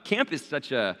camp is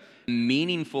such a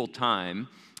meaningful time,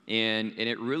 and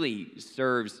it really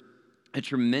serves a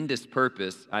tremendous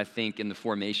purpose, I think, in the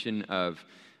formation of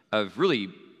really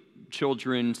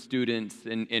children, students,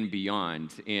 and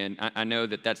beyond. And I know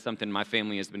that that's something my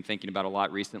family has been thinking about a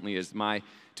lot recently, as my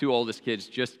two oldest kids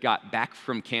just got back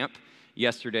from camp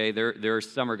yesterday. Their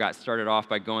summer got started off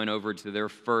by going over to their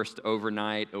first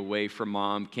overnight away from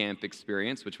mom camp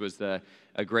experience, which was a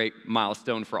great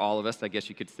milestone for all of us, I guess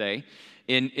you could say.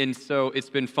 And so it's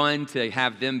been fun to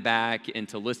have them back and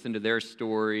to listen to their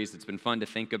stories. It's been fun to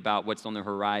think about what's on the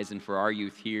horizon for our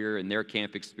youth here and their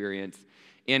camp experience.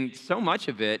 And so much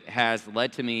of it has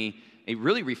led to me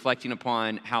really reflecting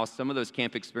upon how some of those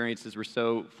camp experiences were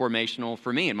so formational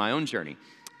for me in my own journey.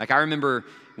 Like, I remember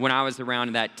when I was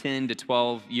around that 10 to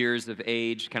 12 years of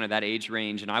age, kind of that age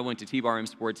range, and I went to T-Bar-M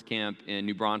Sports Camp in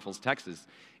New Braunfels, Texas.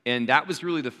 And that was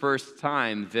really the first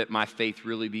time that my faith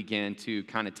really began to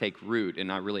kind of take root,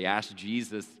 and I really asked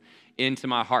Jesus into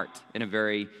my heart in a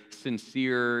very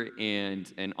sincere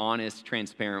and honest,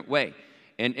 transparent way.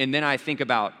 And then I think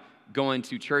about going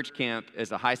to church camp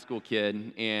as a high school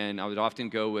kid, and I would often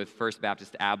go with First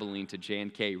Baptist Abilene to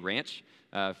J&K Ranch.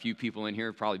 A few people in here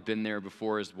have probably been there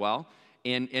before as well.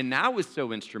 And that was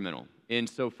so instrumental and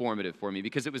so formative for me,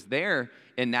 because it was there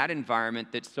in that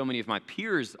environment that so many of my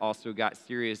peers also got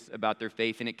serious about their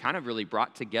faith, and it kind of really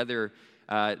brought together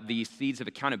these seeds of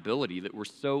accountability that were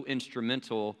so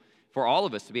instrumental for all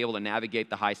of us to be able to navigate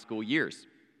the high school years,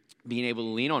 being able to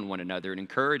lean on one another and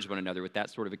encourage one another with that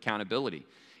sort of accountability.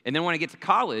 And then when I get to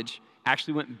college, I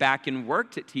actually went back and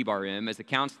worked at T-Bar-M as a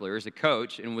counselor, as a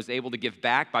coach, and was able to give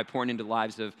back by pouring into the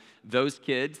lives of those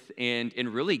kids and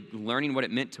really learning what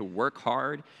it meant to work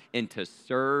hard and to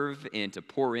serve and to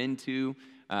pour into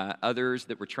others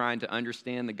that were trying to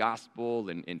understand the gospel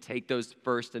and take those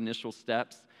first initial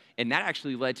steps. And that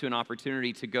actually led to an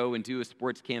opportunity to go and do a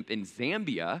sports camp in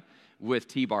Zambia with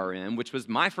T-Bar-M, which was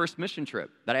my first mission trip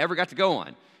that I ever got to go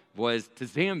on, was to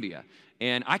Zambia.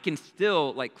 And I can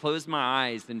still close my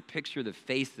eyes and picture the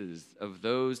faces of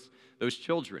those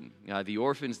children, the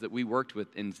orphans that we worked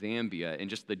with in Zambia, and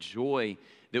just the joy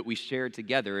that we shared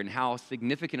together, and how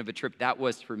significant of a trip that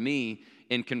was for me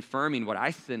in confirming what I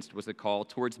sensed was a call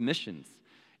towards missions.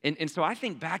 And so I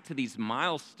think back to these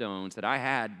milestones that I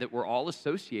had that were all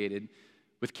associated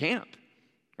with camp,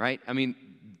 right? I mean,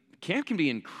 camp can be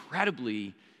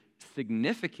incredibly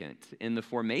significant in the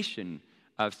formation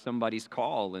of somebody's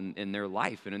call in their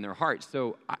life and in their heart.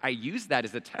 So I use that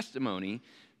as a testimony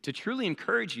to truly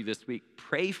encourage you this week.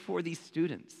 Pray for these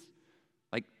students.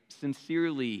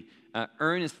 Sincerely,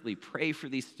 earnestly pray for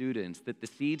these students, that the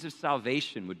seeds of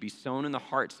salvation would be sown in the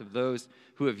hearts of those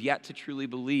who have yet to truly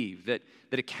believe, that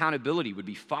accountability would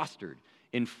be fostered,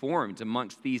 informed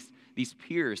amongst these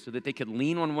peers, so that they could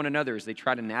lean on one another as they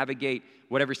try to navigate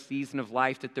whatever season of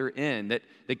life that they're in,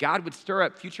 that God would stir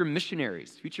up future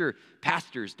missionaries, future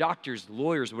pastors, doctors,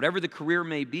 lawyers, whatever the career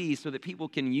may be, so that people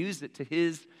can use it to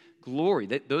His glory.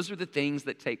 That those are the things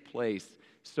that take place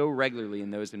so regularly in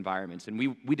those environments, and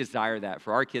we desire that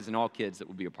for our kids and all kids that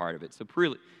will be a part of it. So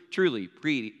truly,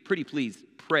 pretty please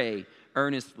pray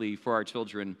earnestly for our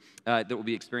children that will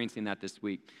be experiencing that this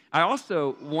week. I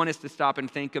also want us to stop and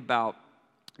think about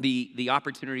the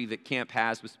opportunity that camp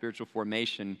has with spiritual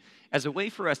formation as a way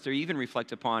for us to even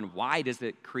reflect upon why does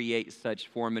it create such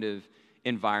formative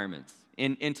environments,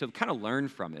 and to kind of learn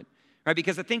from it, right?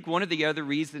 Because I think one of the other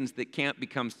reasons that camp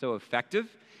becomes so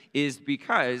effective is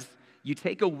because you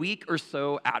take a week or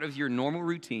so out of your normal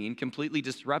routine, completely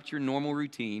disrupt your normal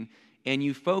routine, and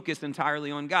you focus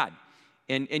entirely on God.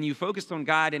 And you focus on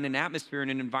God in an atmosphere and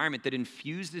an environment that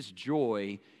infuses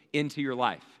joy into your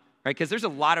life, right? Because there's a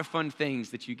lot of fun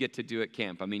things that you get to do at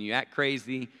camp. I mean, you act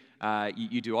crazy.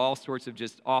 You do all sorts of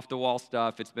just off-the-wall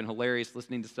stuff. It's been hilarious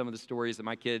listening to some of the stories that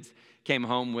my kids came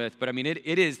home with. But I mean,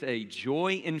 it is a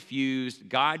joy-infused,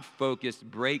 God-focused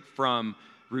break from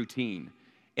routine.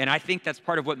 And I think that's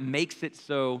part of what makes it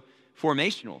so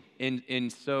formational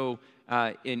and so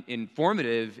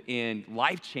informative and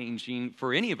life-changing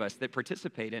for any of us that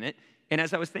participate in it. And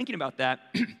as I was thinking about that,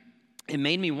 it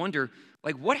made me wonder,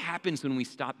 what happens when we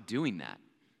stop doing that?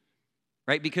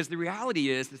 Right? Because the reality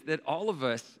is that all of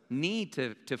us need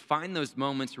to find those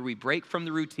moments where we break from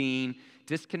the routine,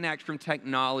 disconnect from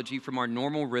technology, from our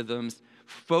normal rhythms,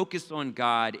 focus on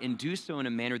God, and do so in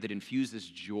a manner that infuses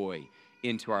joy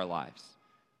into our lives.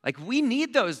 We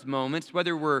need those moments,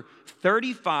 whether we're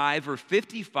 35 or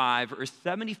 55 or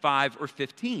 75 or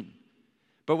 15.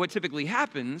 But what typically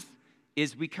happens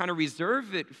is we kind of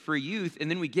reserve it for youth,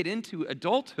 and then we get into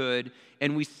adulthood,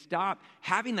 and we stop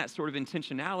having that sort of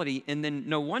intentionality, and then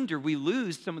no wonder we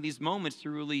lose some of these moments to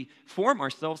really form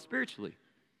ourselves spiritually.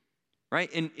 right?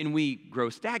 And we grow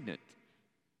stagnant,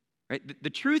 right? The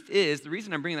truth is, the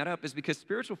reason I'm bringing that up is because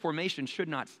spiritual formation should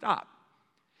not stop.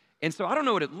 And so I don't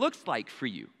know what it looks like for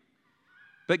you,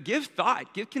 but give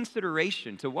thought, give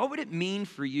consideration to what would it mean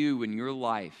for you in your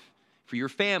life, for your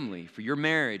family, for your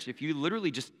marriage, if you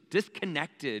literally just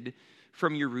disconnected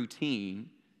from your routine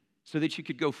so that you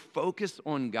could go focus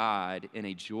on God in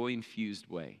a joy-infused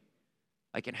way.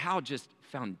 Like, and how just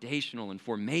foundational and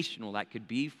formational that could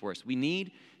be for us. We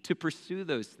need to pursue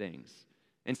those things.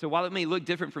 And so while it may look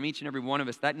different from each and every one of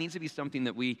us, that needs to be something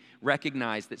that we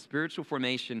recognize, that spiritual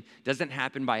formation doesn't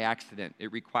happen by accident.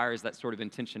 It requires that sort of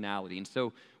intentionality. And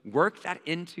so work that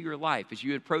into your life as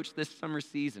you approach this summer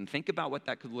season. Think about what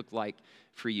that could look like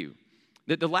for you.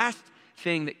 The last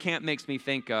thing that camp makes me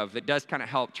think of that does kind of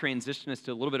help transition us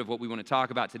to a little bit of what we want to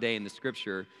talk about today in the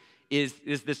scripture is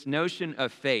this notion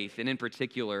of faith, and in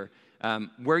particular,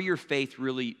 where your faith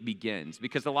really begins.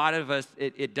 Because a lot of us,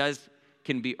 it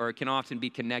can often be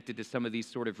connected to some of these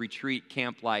sort of retreat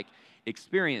camp-like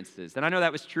experiences. And I know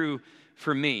that was true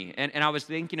for me. And I was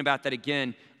thinking about that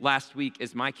again last week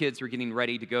as my kids were getting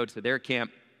ready to go to their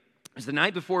camp. It was the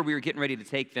night before we were getting ready to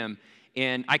take them,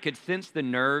 and I could sense the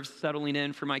nerves settling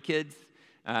in for my kids.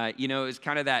 It was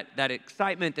kind of that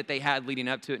excitement that they had leading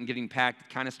up to it and getting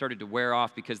packed kind of started to wear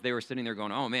off because they were sitting there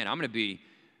going, oh man, I'm going to be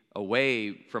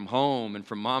away from home and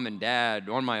from mom and dad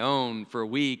on my own for a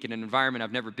week in an environment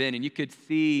I've never been. And you could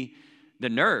see the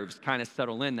nerves kind of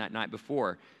settle in that night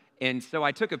before. And so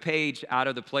I took a page out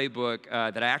of the playbook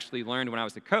that I actually learned when I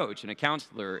was a coach and a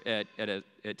counselor at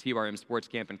TRM Sports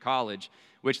Camp in college,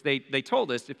 which they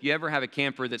told us, if you ever have a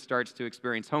camper that starts to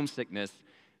experience homesickness,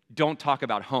 don't talk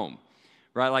about home.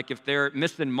 Right, like if they're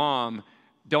missing mom,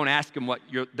 don't ask them what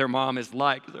their mom is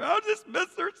like. I just miss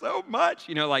her so much.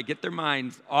 Get their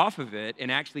minds off of it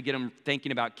and actually get them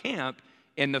thinking about camp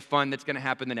and the fun that's going to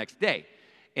happen the next day.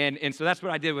 And so that's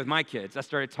what I did with my kids. I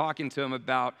started talking to them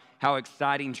about how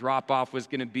exciting drop-off was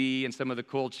going to be and some of the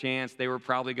cool chants they were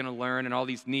probably going to learn and all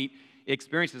these neat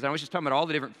experiences. And I was just talking about all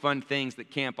the different fun things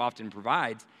that camp often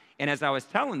provides. And as I was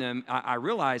telling them, I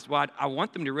realized, I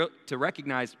want them to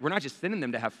recognize we're not just sending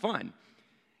them to have fun.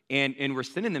 And we're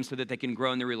sending them so that they can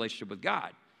grow in their relationship with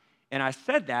God. And I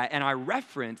said that, and I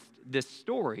referenced this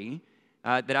story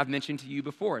that I've mentioned to you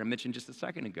before, and I mentioned just a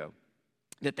second ago,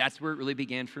 that's where it really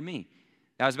began for me.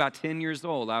 I was about 10 years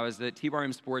old. I was at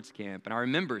TRM Sports Camp, and I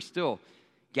remember still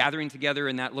gathering together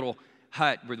in that little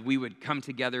hut where we would come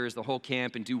together as the whole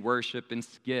camp and do worship and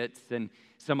skits, and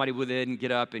somebody would then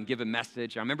get up and give a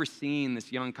message. I remember seeing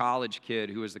this young college kid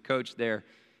who was the coach there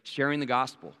sharing the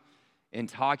gospel and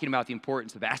talking about the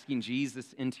importance of asking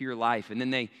Jesus into your life. And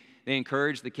then they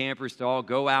encourage the campers to all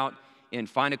go out and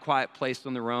find a quiet place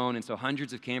on their own. And so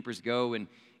hundreds of campers go and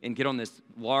get on this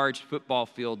large football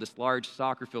field, this large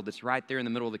soccer field that's right there in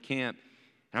the middle of the camp.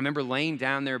 And I remember laying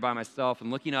down there by myself and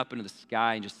looking up into the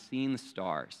sky and just seeing the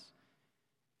stars.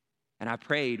 And I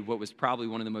prayed what was probably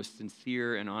one of the most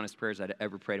sincere and honest prayers I'd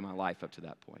ever prayed in my life up to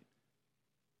that point.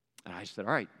 And I just said,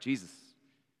 all right, Jesus,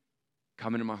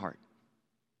 come into my heart.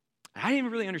 I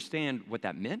didn't really understand what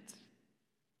that meant.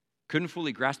 Couldn't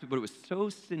fully grasp it, but it was so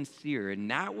sincere. And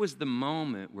that was the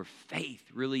moment where faith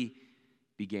really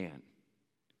began.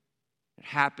 It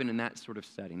happened in that sort of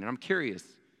setting. And I'm curious,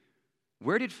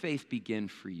 where did faith begin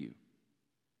for you?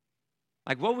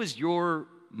 Like, what was your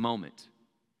moment?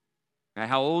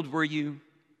 How old were you?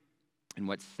 In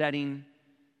what setting?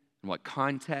 In what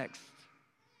context?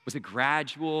 Was it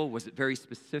gradual? Was it very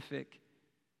specific?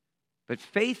 But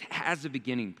faith has a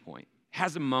beginning point,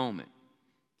 has a moment,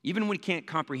 even when we can't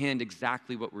comprehend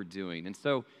exactly what we're doing. And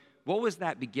so what was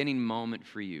that beginning moment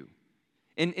for you?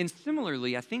 And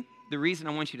similarly, I think the reason I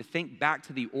want you to think back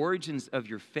to the origins of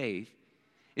your faith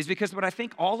is because what I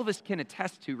think all of us can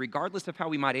attest to, regardless of how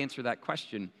we might answer that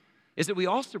question, is that we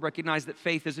also recognize that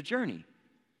faith is a journey,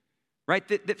 right?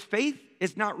 That faith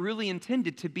is not really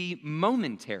intended to be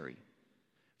momentary.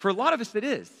 For a lot of us, it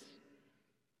is.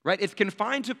 Right? It's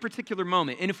confined to a particular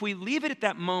moment. And if we leave it at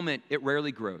that moment, it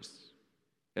rarely grows.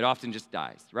 It often just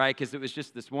dies, right? Because it was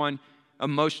just this one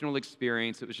emotional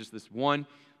experience. It was just this one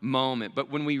moment.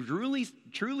 But when we really,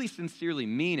 truly, sincerely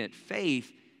mean it,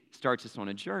 faith starts us on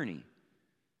a journey,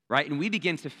 right? And we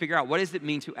begin to figure out what does it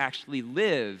mean to actually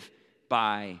live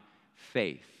by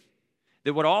faith.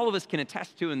 That what all of us can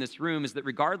attest to in this room is that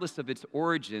regardless of its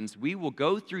origins, we will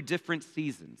go through different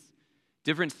seasons,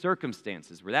 different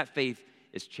circumstances where that faith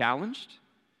is challenged,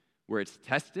 where it's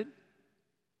tested,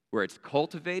 where it's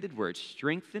cultivated, where it's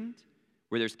strengthened,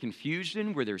 where there's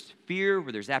confusion, where there's fear,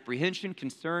 where there's apprehension,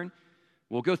 concern.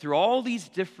 We'll go through all these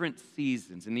different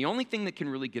seasons, and the only thing that can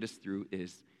really get us through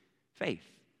is faith.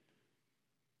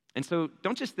 And so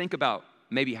don't just think about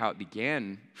maybe how it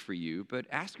began for you, but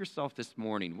ask yourself this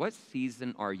morning, what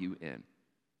season are you in?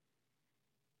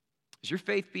 Is your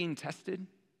faith being tested?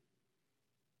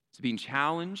 Is it being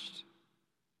challenged?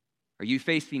 Are you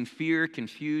facing fear,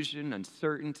 confusion,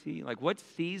 uncertainty? Like, what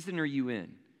season are you in?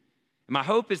 And my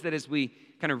hope is that as we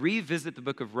kind of revisit the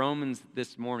book of Romans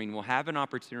this morning, we'll have an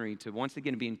opportunity to once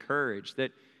again be encouraged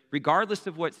that regardless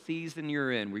of what season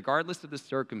you're in, regardless of the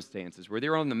circumstances, whether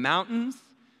you're on the mountains,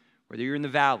 whether you're in the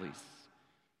valleys,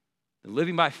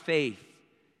 living by faith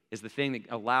is the thing that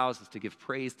allows us to give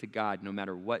praise to God no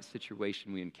matter what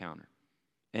situation we encounter.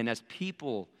 And as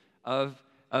people of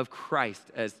Christ,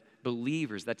 as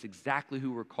believers, that's exactly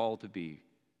who we're called to be,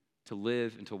 to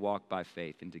live and to walk by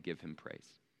faith and to give him praise.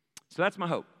 So that's my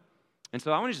hope. And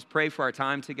so I want to just pray for our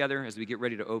time together as we get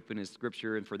ready to open his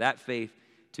scripture and for that faith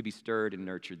to be stirred and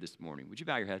nurtured this morning. Would you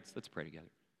bow your heads? Let's pray together.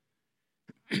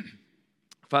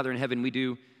 Father in heaven, we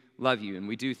do love you and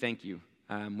we do thank you.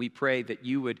 We pray that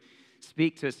you would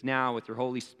speak to us now with your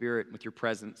Holy Spirit, with your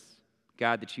presence.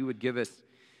 God, that you would give us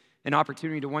an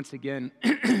opportunity to once again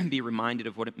be reminded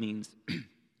of what it means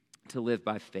to live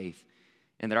by faith,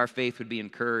 and that our faith would be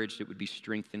encouraged, it would be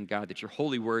strengthened, God, that your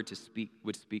holy word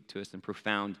would speak to us in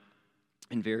profound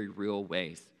and very real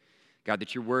ways. God,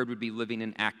 that your word would be living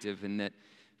and active, and that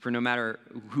for no matter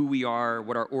who we are,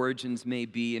 what our origins may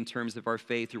be in terms of our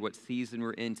faith or what season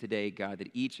we're in today, God, that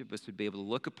each of us would be able to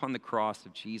look upon the cross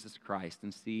of Jesus Christ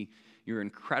and see your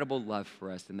incredible love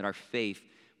for us, and that our faith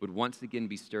would once again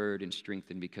be stirred and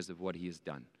strengthened because of what he has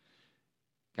done.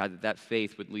 God, that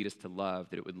faith would lead us to love,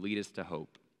 that it would lead us to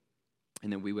hope,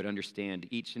 and that we would understand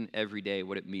each and every day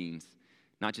what it means,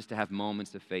 not just to have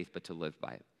moments of faith, but to live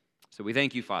by it. So we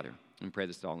thank you, Father, and pray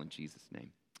this all in Jesus'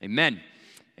 name. Amen.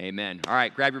 Amen. All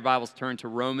right, grab your Bibles, turn to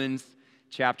Romans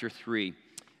chapter 3.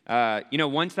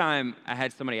 One time I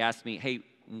had somebody ask me, hey,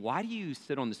 why do you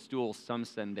sit on the stool some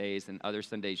Sundays and other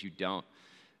Sundays you don't?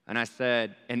 And I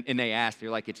said, and they asked, they're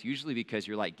like, it's usually because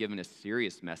you're like giving a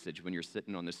serious message when you're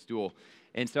sitting on the stool.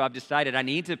 And so I've decided I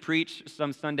need to preach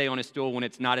some Sunday on a stool when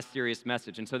it's not a serious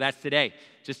message. And so that's today,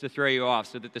 just to throw you off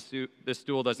so that the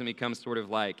stool doesn't become sort of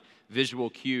like visual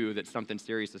cue that something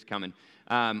serious is coming.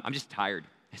 I'm just tired.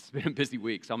 It's been a busy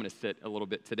week, so I'm going to sit a little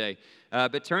bit today.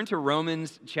 But turn to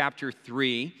Romans chapter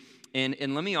 3,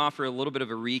 and let me offer a little bit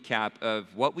of a recap of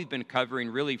what we've been covering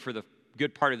really for the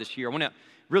good part of this year. I want to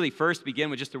really first begin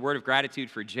with just a word of gratitude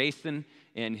for Jason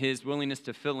and his willingness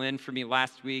to fill in for me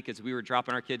last week as we were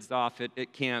dropping our kids off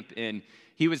at camp. And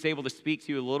he was able to speak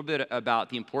to you a little bit about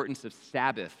the importance of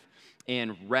Sabbath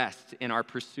and rest in our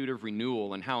pursuit of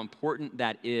renewal and how important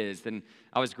that is. And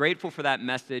I was grateful for that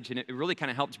message, and it really kind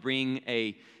of helped bring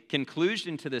a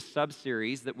conclusion to this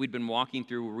sub-series that we've been walking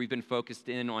through where we've been focused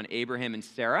in on Abraham and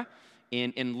Sarah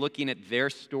and looking at their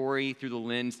story through the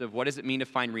lens of what does it mean to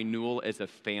find renewal as a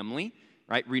family,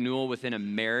 right? Renewal within a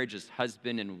marriage as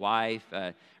husband and wife,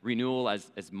 renewal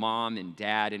as mom and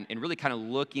dad, and really kind of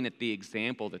looking at the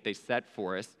example that they set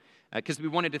for us. Because we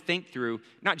wanted to think through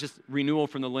not just renewal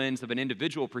from the lens of an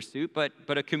individual pursuit,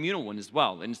 but a communal one as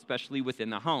well, and especially within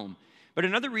the home. But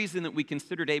another reason that we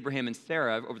considered Abraham and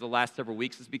Sarah over the last several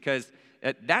weeks is because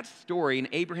that story, and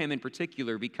Abraham in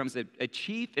particular, becomes a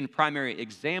chief and primary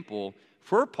example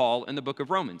for Paul in the book of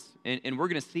Romans. And we're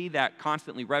going to see that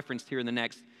constantly referenced here in the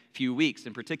next few weeks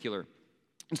in particular.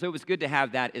 And so it was good to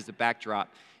have that as a backdrop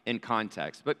and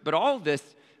context. But all of this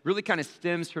really kind of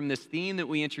stems from this theme that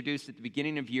we introduced at the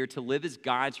beginning of the year, to live as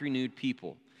God's renewed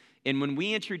people. And when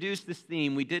we introduced this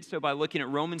theme, we did so by looking at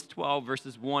Romans 12,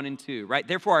 verses 1 and 2, right?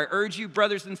 Therefore, I urge you,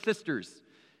 brothers and sisters,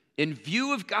 in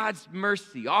view of God's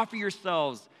mercy, offer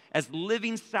yourselves as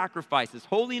living sacrifices,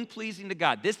 holy and pleasing to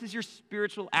God. This is your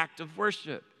spiritual act of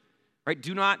worship, right?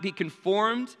 Do not be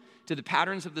conformed to the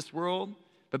patterns of this world,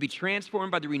 but be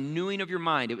transformed by the renewing of your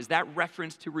mind. It was that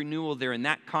reference to renewal there in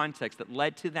that context that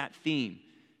led to that theme,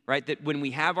 right? That when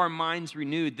we have our minds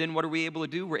renewed, then what are we able to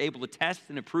do? We're able to test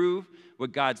and approve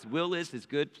what God's will is, his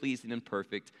good, pleasing, and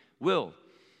perfect will.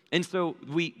 And so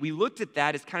we looked at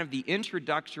that as kind of the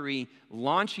introductory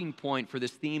launching point for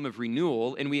this theme of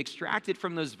renewal, and we extracted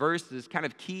from those verses kind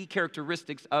of key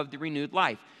characteristics of the renewed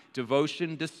life: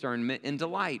 devotion, discernment, and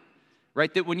delight.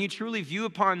 Right, that when you truly view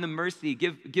upon the mercy,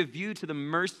 give view to the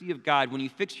mercy of God, when you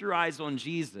fix your eyes on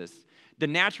Jesus, the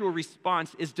natural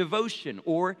response is devotion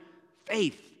or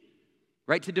faith,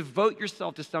 right? To devote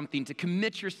yourself to something, to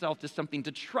commit yourself to something,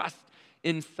 to trust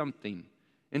in something.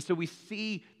 And so we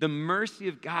see the mercy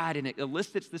of God, and it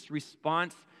elicits this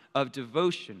response of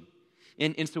devotion.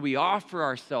 And so we offer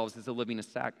ourselves as a living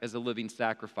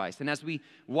sacrifice. And as we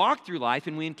walk through life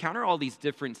and we encounter all these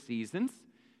different seasons,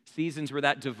 seasons where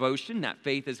that devotion, that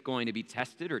faith is going to be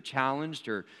tested or challenged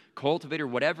or cultivated or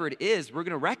whatever it is, we're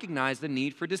going to recognize the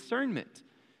need for discernment,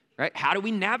 right? How do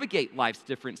we navigate life's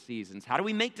different seasons? How do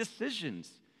we make decisions?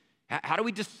 How do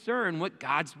we discern what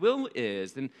God's will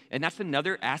is? And that's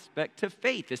another aspect to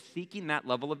faith, is seeking that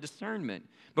level of discernment.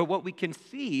 But what we can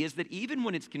see is that even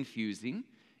when it's confusing,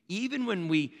 even when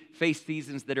we face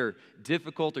seasons that are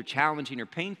difficult or challenging or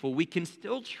painful, we can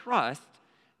still trust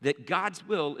that God's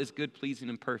will is good, pleasing,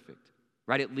 and perfect,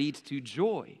 right? It leads to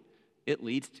joy. It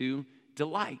leads to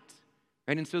delight,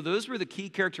 right? And so those were the key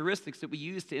characteristics that we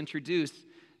used to introduce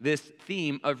this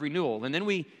theme of renewal. And then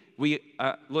we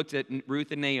looked at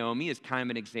Ruth and Naomi as kind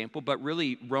of an example, but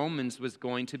really Romans was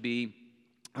going to be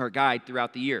our guide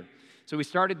throughout the year. So we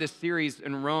started this series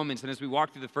in Romans, and as we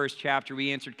walked through the first chapter,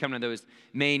 we answered kind of those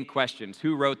main questions.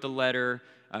 Who wrote the letter?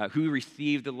 Who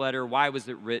received the letter? Why was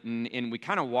it written? And we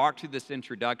kind of walked through this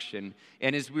introduction.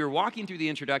 And as we were walking through the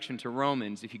introduction to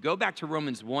Romans, if you go back to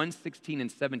Romans 1, 16,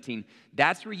 and 17,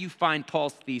 that's where you find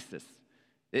Paul's thesis.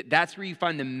 That's where you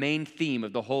find the main theme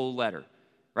of the whole letter,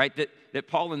 right? That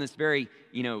Paul in this very,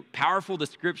 powerful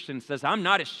description says, I'm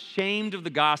not ashamed of the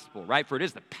gospel, right? For it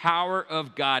is the power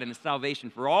of God and the salvation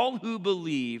for all who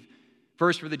believe,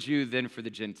 first for the Jew, then for the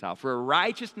Gentile. For a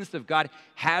righteousness of God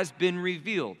has been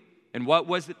revealed. And what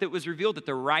was it that was revealed? That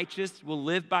the righteous will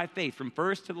live by faith from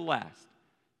first to the last,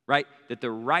 right? That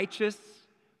the righteous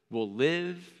will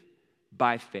live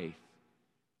by faith.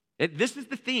 This is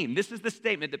the theme. This is the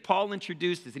statement that Paul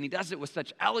introduces, and he does it with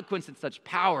such eloquence and such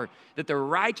power, that the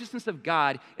righteousness of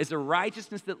God is a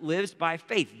righteousness that lives by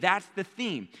faith. That's the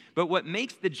theme. But what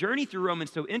makes the journey through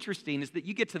Romans so interesting is that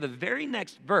you get to the very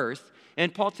next verse,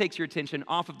 and Paul takes your attention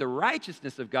off of the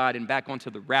righteousness of God and back onto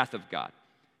the wrath of God.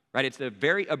 Right? It's a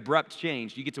very abrupt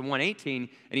change. You get to 1:18,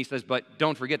 and he says, but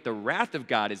don't forget the wrath of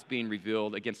God is being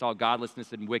revealed against all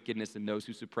godlessness and wickedness and those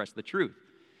who suppress the truth.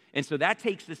 And so that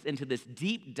takes us into this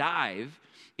deep dive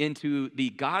into the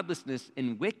godlessness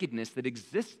and wickedness that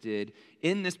existed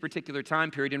in this particular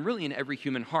time period and really in every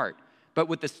human heart, but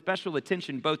with the special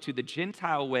attention both to the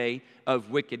Gentile way of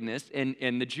wickedness and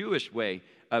the Jewish way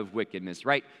of wickedness,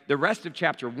 right? The rest of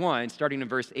chapter 1, starting in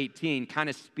verse 18, kind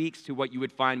of speaks to what you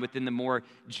would find within the more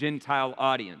Gentile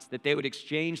audience, that they would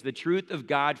exchange the truth of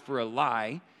God for a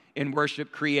lie and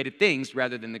worship created things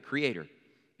rather than the Creator.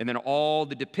 And then all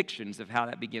the depictions of how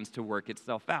that begins to work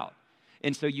itself out.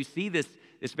 And so you see this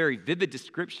very vivid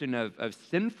description of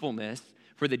sinfulness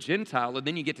for the Gentile, and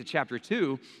then you get to chapter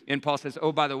 2, and Paul says,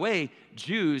 oh, by the way,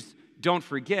 Jews, don't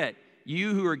forget,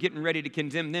 you who are getting ready to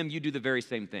condemn them, you do the very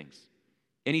same things.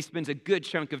 And he spends a good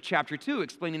chunk of chapter 2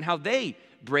 explaining how they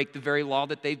break the very law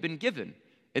that they've been given,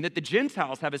 and that the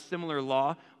Gentiles have a similar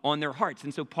law on their hearts.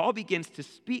 And so Paul begins to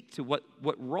speak to what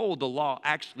role the law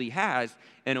actually has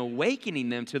in awakening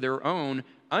them to their own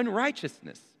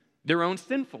unrighteousness, their own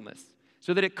sinfulness,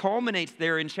 so that it culminates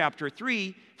there in chapter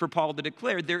 3 for Paul to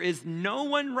declare, there is no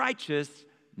one righteous,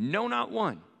 no, not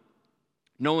one.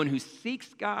 No one who seeks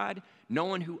God, no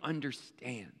one who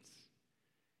understands.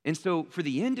 And so for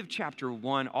the end of chapter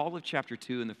 1, all of chapter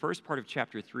 2, and the first part of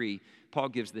chapter 3, Paul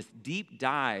gives this deep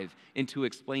dive into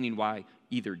explaining why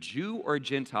either Jew or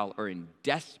Gentile are in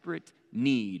desperate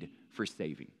need for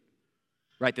saving.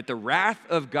 Right? That the wrath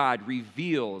of God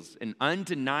reveals an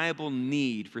undeniable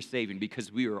need for saving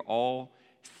because we are all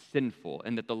sinful,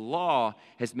 and that the law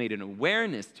has made an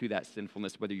awareness to that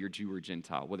sinfulness, whether you're Jew or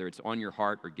Gentile, whether it's on your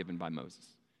heart or given by Moses.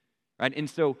 Right? And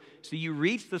so you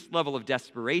reach this level of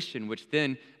desperation, which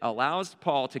then allows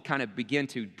Paul to kind of begin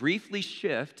to briefly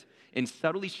shift and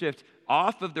subtly shift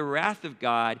off of the wrath of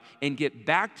God and get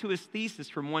back to his thesis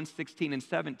from 1:16 and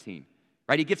 17.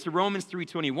 Right? He gets to Romans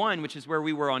 3:21, which is where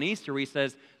we were on Easter, where he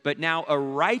says, but now a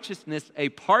righteousness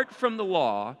apart from the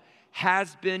law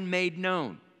has been made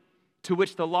known, to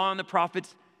which the law and the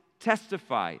prophets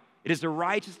testify. It is a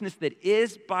righteousness that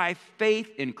is by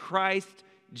faith in Christ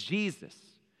Jesus,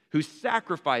 whose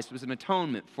sacrifice was an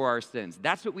atonement for our sins.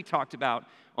 That's what we talked about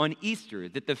on Easter,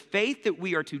 that the faith that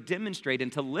we are to demonstrate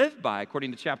and to live by,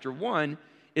 according to chapter 1,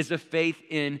 is a faith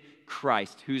in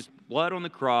Christ, whose blood on the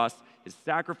cross, his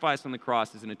sacrifice on the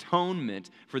cross is an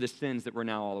atonement for the sins that we're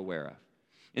now all aware of.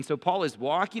 And so Paul is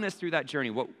walking us through that journey.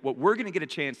 What we're going to get a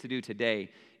chance to do today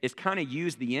is kind of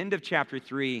use the end of chapter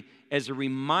 3 as a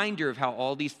reminder of how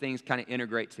all these things kind of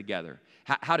integrate together.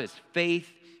 How does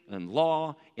faith and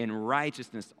law and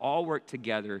righteousness all work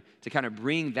together to kind of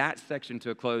bring that section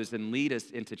to a close and lead us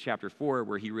into chapter 4,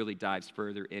 where he really dives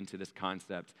further into this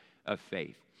concept of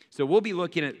faith. So we'll be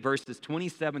looking at verses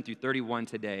 27 through 31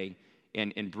 today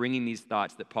and bringing these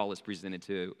thoughts that Paul has presented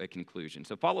to a conclusion.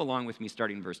 So follow along with me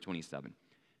starting in verse 27.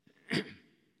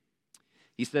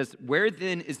 He says, where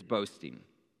then is boasting?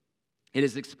 It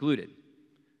is excluded.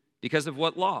 Because of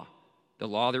what law? The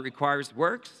law that requires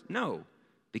works? No,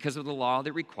 because of the law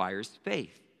that requires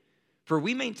faith. For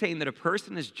we maintain that a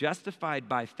person is justified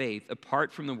by faith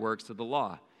apart from the works of the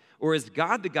law. Or is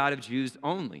God the God of Jews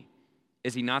only?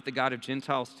 Is he not the God of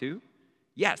Gentiles too?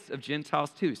 Yes, of Gentiles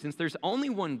too, since there's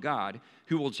only one God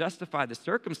who will justify the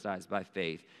circumcised by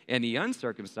faith and the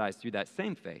uncircumcised through that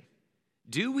same faith.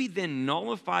 Do we then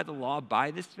nullify the law by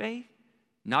this faith?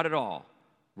 Not at all.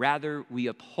 Rather, we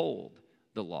uphold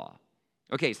the law.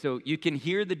 Okay, so you can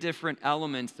hear the different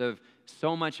elements of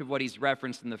so much of what he's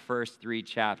referenced in the first 3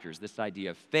 chapters. This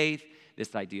idea of faith,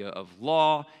 this idea of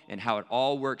law, and how it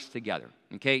all works together.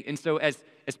 Okay, and so as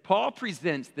Paul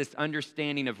presents this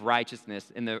understanding of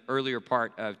righteousness in the earlier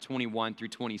part of 21 through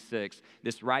 26,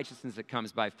 this righteousness that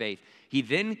comes by faith, he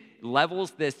then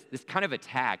levels this kind of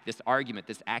attack, this argument,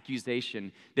 this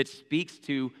accusation that speaks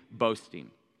to boasting.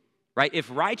 Right? If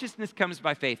righteousness comes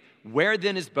by faith, where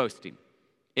then is boasting?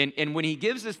 And when he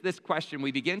gives us this question,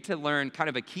 we begin to learn kind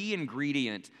of a key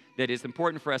ingredient that is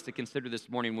important for us to consider this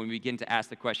morning when we begin to ask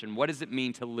the question, what does it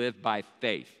mean to live by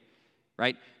faith?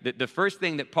 Right? The first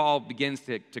thing that Paul begins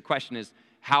to question is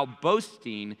how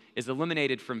boasting is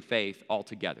eliminated from faith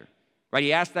altogether. Right?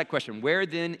 He asks that question, where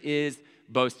then is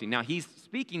boasting? Now, he's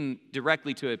speaking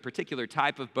directly to a particular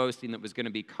type of boasting that was going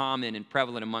to be common and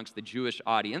prevalent amongst the Jewish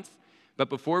audience. But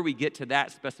before we get to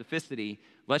that specificity,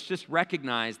 let's just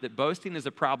recognize that boasting is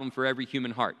a problem for every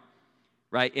human heart,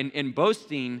 right? And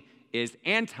boasting is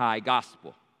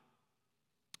anti-gospel,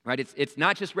 right? It's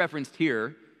not just referenced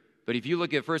here, but if you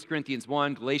look at 1 Corinthians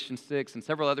 1, Galatians 6, and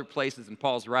several other places in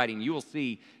Paul's writing, you will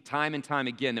see time and time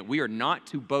again that we are not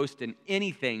to boast in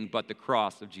anything but the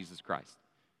cross of Jesus Christ,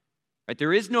 right?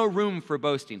 There is no room for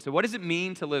boasting. So what does it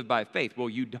mean to live by faith? Well,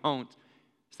 you don't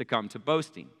succumb to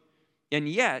boasting. And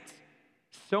yet,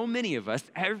 so many of us,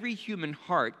 every human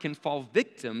heart can fall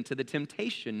victim to the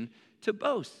temptation to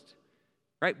boast,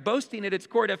 right? Boasting at its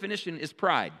core definition is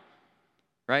pride,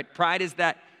 right? Pride is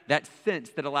that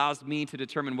sense that allows me to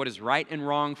determine what is right and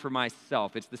wrong for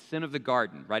myself. It's the sin of the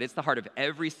garden, right? It's the heart of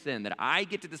every sin that I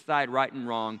get to decide right and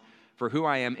wrong for who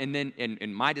I am and then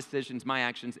in my decisions, my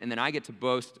actions, and then I get to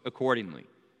boast accordingly.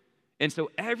 And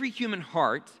so every human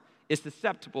heart is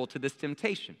susceptible to this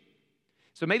temptation.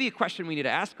 So maybe a question we need to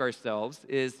ask ourselves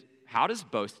is, how does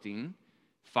boasting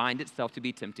find itself to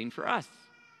be tempting for us?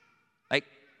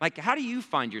 Like how do you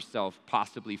find yourself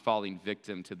possibly falling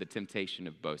victim to the temptation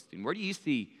of boasting? Where do you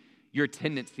see your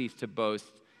tendencies to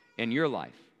boast in your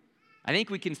life? I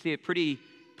think we can see it pretty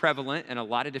prevalent in a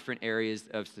lot of different areas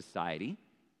of society,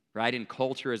 right? In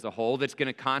culture as a whole, that's going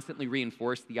to constantly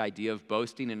reinforce the idea of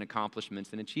boasting in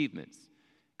accomplishments and achievements.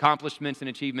 Accomplishments and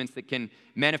achievements that can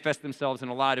manifest themselves in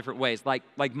a lot of different ways,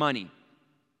 like money.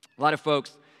 A lot of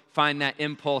folks find that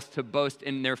impulse to boast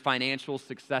in their financial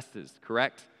successes,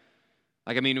 correct?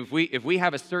 Like, I mean, if we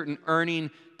have a certain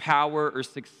earning power or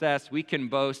success, we can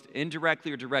boast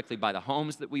indirectly or directly by the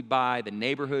homes that we buy, the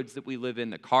neighborhoods that we live in,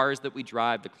 the cars that we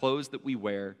drive, the clothes that we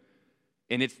wear.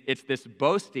 And it's this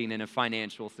boasting in a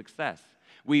financial success.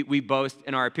 We boast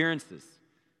in our appearances,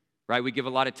 right? We give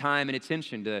a lot of time and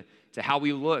attention to how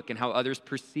we look and how others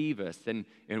perceive us. And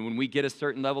when we get a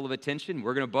certain level of attention,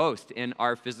 we're going to boast in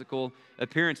our physical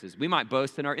appearances. We might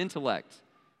boast in our intellect,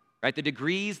 right? The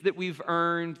degrees that we've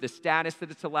earned, the status that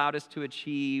it's allowed us to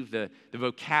achieve, the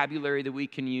vocabulary that we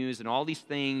can use, and all these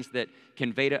things that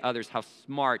convey to others how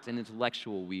smart and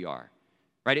intellectual we are,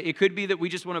 right? It could be that we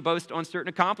just want to boast on certain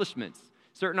accomplishments,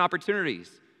 certain opportunities,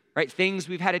 right? Things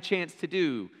we've had a chance to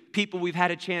do, people we've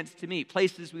had a chance to meet,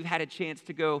 places we've had a chance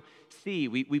to go see.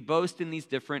 We boast in these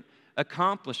different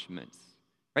accomplishments,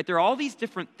 right? There are all these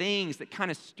different things that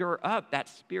kind of stir up that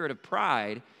spirit of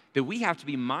pride that we have to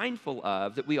be mindful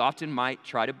of, that we often might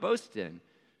try to boast in.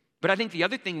 But I think the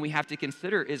other thing we have to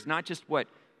consider is not just what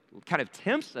kind of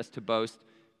tempts us to boast,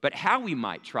 but how we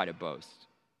might try to boast.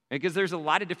 Because there's a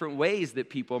lot of different ways that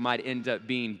people might end up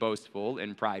being boastful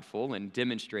and prideful and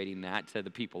demonstrating that to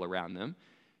the people around them.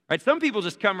 Right? Some people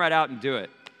just come right out and do it.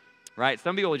 Right?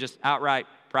 Some people are just outright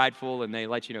prideful and they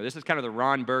let you know. This is kind of the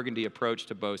Ron Burgundy approach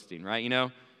to boasting, right? You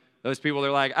know, those people,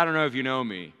 they're like, I don't know if you know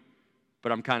me,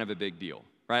 but I'm kind of a big deal.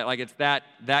 Right? Like it's that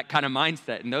kind of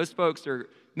mindset. And those folks are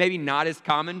maybe not as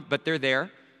common, but they're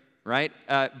there, right?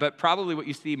 But probably what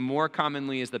you see more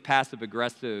commonly is the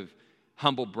passive-aggressive,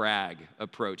 humble brag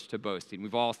approach to boasting.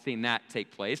 We've all seen that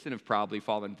take place and have probably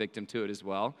fallen victim to it as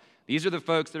well. These are the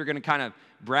folks that are going to kind of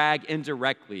brag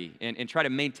indirectly and try to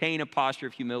maintain a posture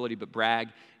of humility, but brag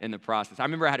in the process. I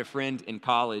remember I had a friend in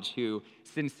college who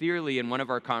sincerely in one of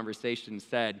our conversations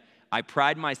said, I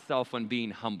pride myself on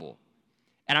being humble.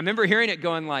 And I remember hearing it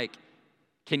going like,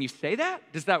 can you say that?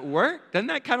 Does that work? Doesn't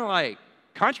that kind of like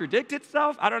contradict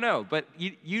itself? I don't know, but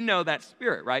you know that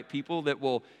spirit, right? People that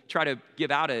will try to give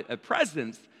out a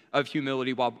presence of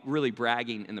humility while really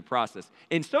bragging in the process.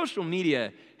 And social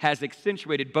media has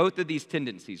accentuated both of these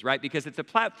tendencies, right? Because it's a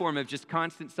platform of just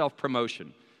constant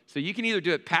self-promotion. So you can either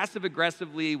do it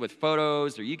passive-aggressively with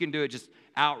photos, or you can do it just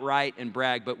outright and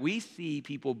brag. But we see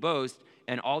people boast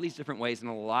in all these different ways in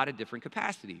a lot of different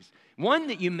capacities. One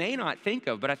that you may not think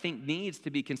of, but I think needs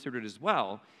to be considered as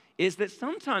well, is that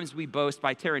sometimes we boast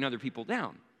by tearing other people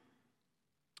down.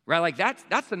 Right? Like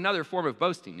that's another form of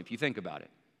boasting if you think about it.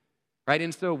 Right?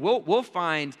 And so we'll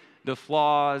find the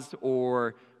flaws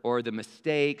or the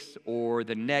mistakes or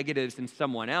the negatives in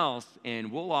someone else,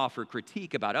 and we'll offer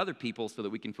critique about other people so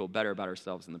that we can feel better about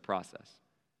ourselves in the process.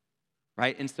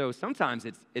 Right? And so sometimes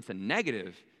it's a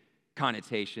negative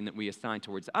connotation that we assign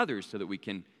towards others so that we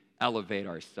can elevate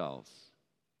ourselves.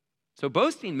 So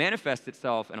boasting manifests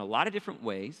itself in a lot of different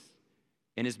ways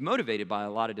and is motivated by a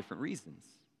lot of different reasons.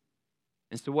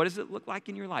 And so what does it look like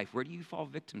in your life? Where do you fall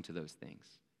victim to those things?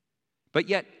 But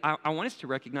yet, I want us to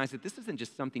recognize that this isn't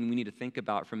just something we need to think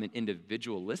about from an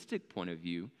individualistic point of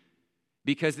view,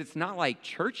 because it's not like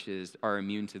churches are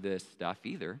immune to this stuff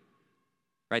either,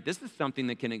 right? This is something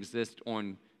that can exist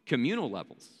on communal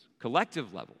levels,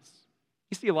 collective levels.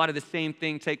 You see a lot of the same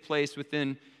thing take place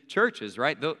within churches,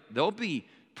 right? They'll be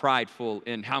prideful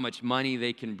in how much money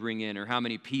they can bring in or how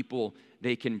many people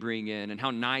they can bring in and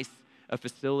how nice a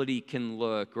facility can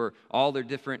look or all their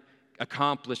different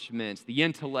accomplishments, the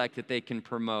intellect that they can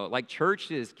promote. Like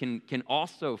churches can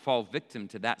also fall victim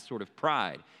to that sort of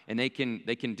pride. And they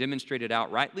can demonstrate it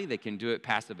outrightly. They can do it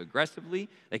passive-aggressively.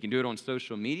 They can do it on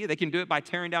social media. They can do it by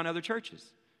tearing down other churches,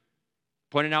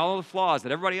 pointing out all the flaws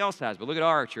that everybody else has. But look at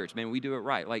our church, man, we do it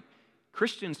right. Like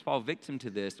Christians fall victim to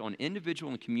this on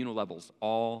individual and communal levels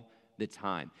all the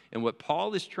time. And what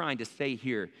Paul is trying to say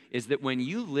here is that when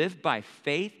you live by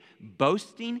faith,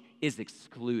 boasting is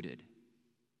excluded.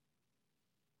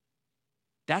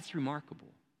 That's remarkable.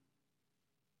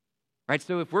 Right?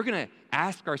 So if we're going to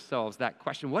ask ourselves that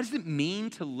question, what does it mean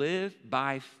to live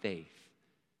by faith?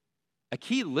 A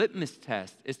key litmus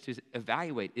test is to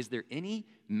evaluate, is there any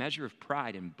measure of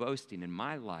pride and boasting in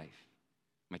my life,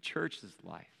 my church's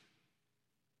life?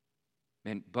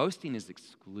 Man, boasting is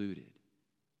excluded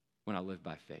when I live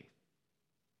by faith.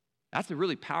 That's a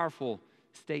really powerful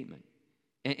statement.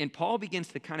 And Paul begins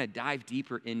to kind of dive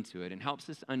deeper into it and helps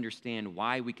us understand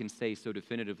why we can say so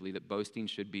definitively that boasting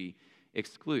should be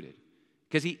excluded.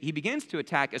 Because he begins to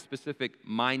attack a specific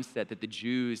mindset that the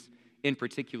Jews in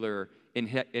particular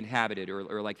inhabited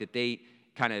or like that they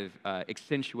kind of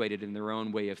accentuated in their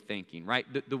own way of thinking, right?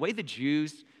 The way the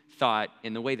Jews thought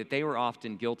and the way that they were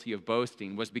often guilty of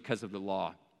boasting was because of the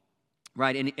law,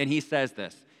 right? And he says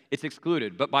this, it's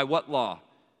excluded, but by what law?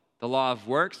 The law of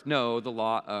works? No, the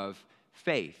law of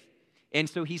faith. And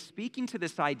so he's speaking to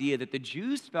this idea that the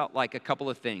Jews felt like a couple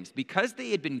of things. Because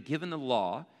they had been given the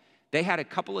law, they had a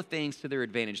couple of things to their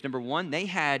advantage. Number one, they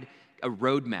had a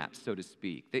roadmap, so to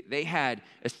speak. They had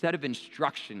a set of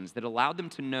instructions that allowed them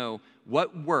to know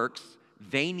what works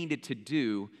they needed to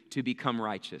do to become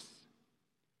righteous.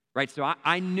 Right? So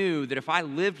I knew that if I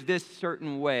lived this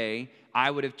certain way,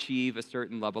 I would achieve a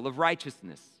certain level of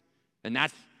righteousness. And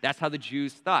that's how the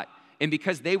Jews thought. And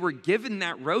because they were given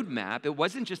that roadmap, it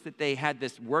wasn't just that they had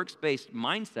this works-based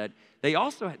mindset, they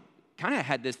also kind of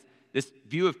had this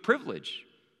view of privilege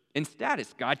and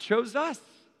status. God chose us.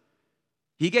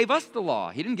 He gave us the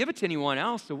law. He didn't give it to anyone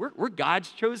else, so we're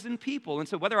God's chosen people. And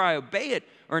so whether I obey it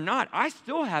or not, I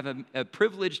still have a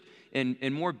privileged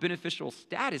and more beneficial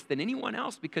status than anyone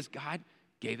else because God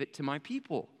gave it to my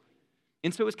people.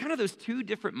 And so it's kind of those two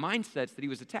different mindsets that he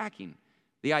was attacking.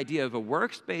 The idea of a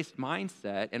works-based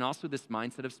mindset and also this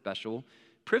mindset of special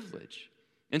privilege.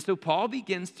 And so Paul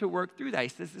begins to work through that. He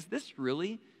says, is this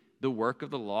really the work of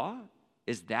the law?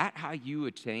 Is that how you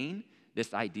attain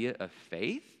this idea of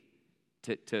faith?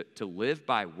 To live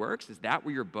by works? Is that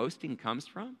where your boasting comes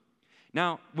from?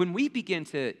 Now, when we begin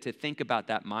to think about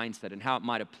that mindset and how it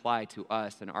might apply to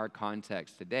us in our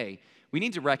context today, we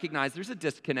need to recognize there's a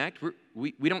disconnect.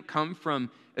 We don't come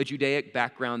from a Judaic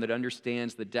background that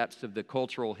understands the depths of the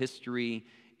cultural history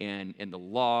and the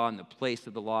law and the place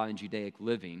of the law in Judaic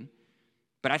living.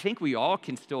 But I think we all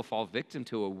can still fall victim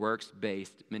to a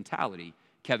works-based mentality.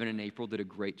 Kevin and April did a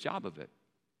great job of it.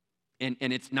 And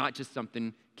it's not just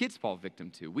something kids fall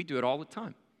victim to. We do it all the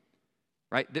time,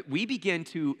 right? That we begin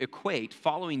to equate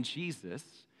following Jesus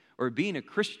or being a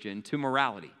Christian to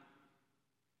morality,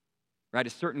 right? A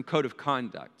certain code of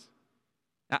conduct.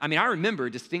 I mean, I remember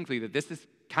distinctly that this is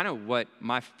kind of what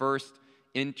my first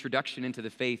introduction into the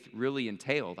faith really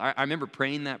entailed. I remember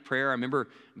praying that prayer. I remember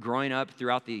growing up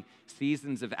throughout the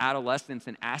seasons of adolescence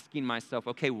and asking myself,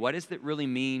 okay, what does it really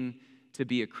mean to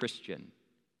be a Christian?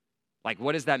 Like,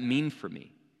 what does that mean for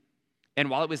me? And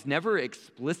while it was never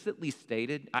explicitly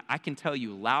stated, I can tell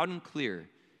you loud and clear,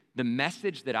 the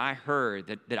message that I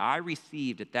heard, that I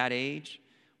received at that age,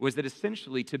 was that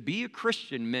essentially to be a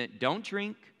Christian meant don't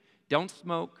drink, don't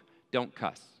smoke, don't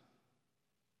cuss.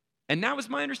 And that was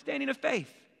my understanding of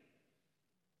faith.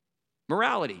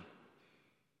 Morality.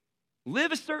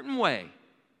 Live a certain way,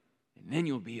 and then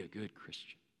you'll be a good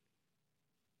Christian.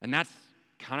 And that's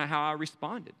kind of how I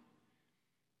responded.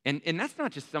 And that's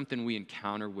not just something we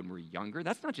encounter when we're younger.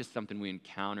 That's not just something we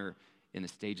encounter in the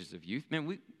stages of youth.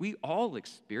 Man, we all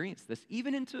experience this,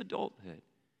 even into adulthood.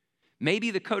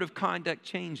 Maybe the code of conduct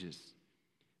changes.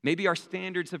 Maybe our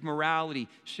standards of morality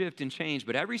shift and change,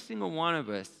 but every single one of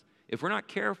us, if we're not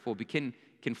careful, can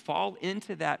fall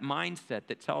into that mindset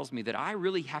that tells me that I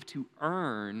really have to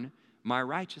earn my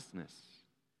righteousness.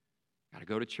 Got to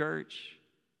go to church,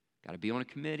 got to be on a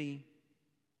committee,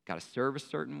 got to serve a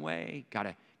certain way,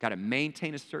 got to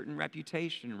maintain a certain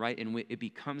reputation, right? And it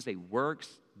becomes a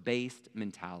works-based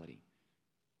mentality.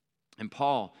 And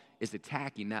Paul is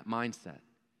attacking that mindset.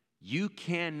 You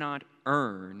cannot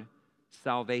earn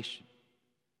salvation.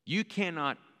 You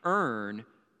cannot earn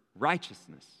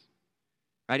righteousness.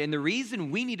 Right? And the reason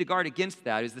we need to guard against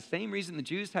that is the same reason the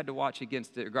Jews had to watch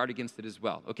against it or guard against it as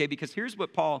well. Okay, because here's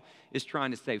what Paul is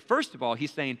trying to say. First of all,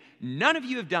 he's saying, none of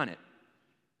you have done it.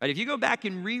 Right? If you go back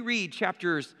and reread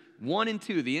chapters 1 and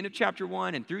 2, the end of chapter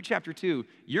 1 and through chapter 2,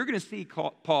 you're going to see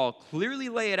Paul clearly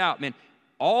lay it out. Man,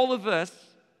 all of us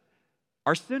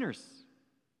are sinners.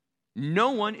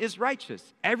 No one is righteous.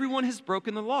 Everyone has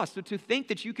broken the law. So to think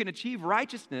that you can achieve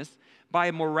righteousness by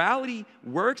a morality,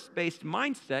 works-based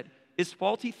mindset is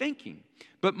faulty thinking.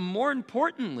 But more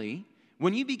importantly,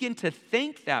 when you begin to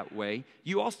think that way,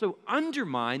 you also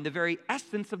undermine the very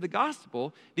essence of the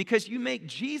gospel because you make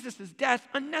Jesus' death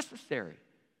unnecessary.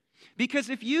 Because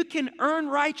if you can earn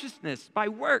righteousness by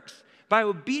works, by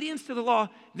obedience to the law,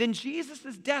 then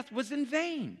Jesus' death was in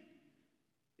vain.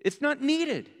 It's not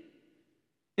needed.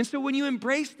 And so when you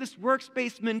embrace this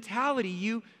works-based mentality,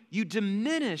 you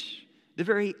diminish the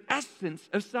very essence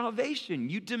of salvation.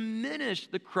 You diminish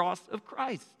the cross of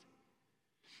Christ.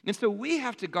 And so we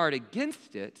have to guard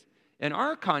against it in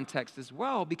our context as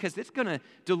well, because it's going to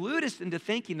delude us into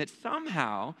thinking that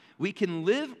somehow we can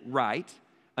live right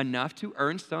enough to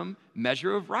earn some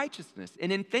measure of righteousness.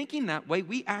 And in thinking that way,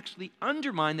 we actually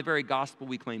undermine the very gospel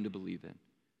we claim to believe in.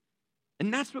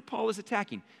 And that's what Paul is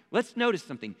attacking. Let's notice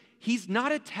something. He's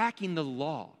not attacking the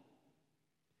law.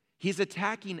 He's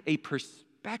attacking a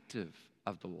perspective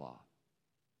of the law.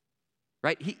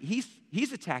 Right?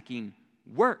 He's attacking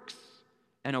works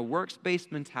and a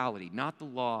works-based mentality, not the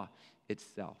law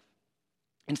itself.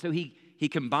 And so he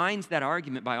combines that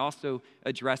argument by also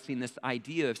addressing this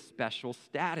idea of special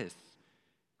status.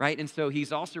 Right? And so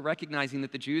he's also recognizing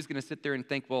that the Jew is going to sit there and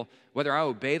think, well, whether I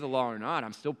obey the law or not,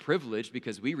 I'm still privileged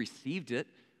because we received it.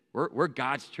 We're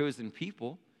God's chosen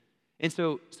people. And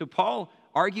so Paul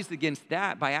argues against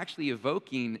that by actually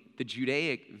evoking the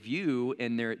Judaic view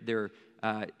and their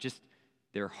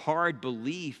hard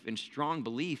belief and strong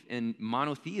belief in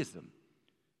monotheism.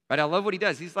 Right? I love what he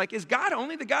does. He's like, is God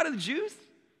only the God of the Jews?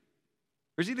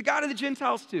 Or is he the God of the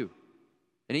Gentiles too?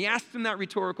 And he asks them that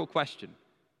rhetorical question.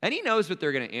 And he knows what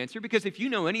they're going to answer, because if you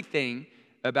know anything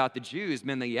about the Jews,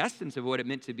 man, the essence of what it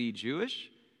meant to be Jewish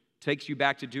takes you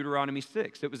back to Deuteronomy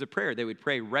 6. It was a prayer they would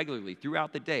pray regularly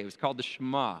throughout the day. It was called the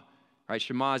Shema. Right?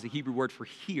 Shema is a Hebrew word for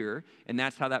hear, and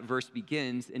that's how that verse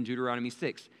begins in Deuteronomy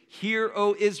 6. Hear,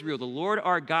 O Israel, the Lord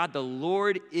our God, the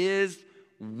Lord is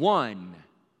one.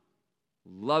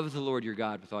 Love the Lord your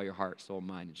God with all your heart, soul,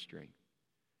 mind, and strength.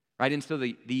 Right? And so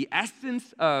the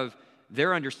essence of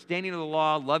their understanding of the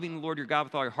law, loving the Lord your God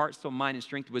with all your heart, soul, mind, and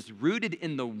strength, was rooted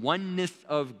in the oneness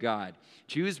of God.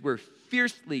 Jews were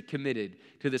fiercely committed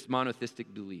to this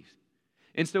monotheistic belief.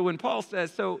 And so when Paul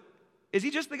says, so is he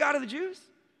just the God of the Jews?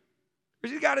 Or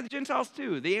is he the God of the Gentiles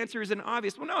too? The answer is an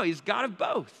obvious, well, no, he's God of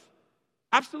both.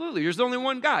 Absolutely, there's only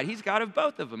one God. He's God of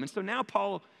both of them. And so now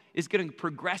Paul is going to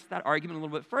progress that argument a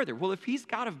little bit further. Well, if he's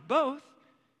God of both,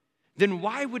 then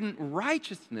why wouldn't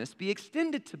righteousness be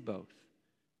extended to both?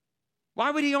 Why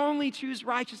would he only choose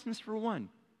righteousness for one?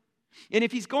 And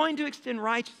if he's going to extend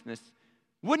righteousness,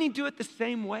 wouldn't he do it the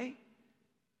same way?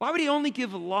 Why would he only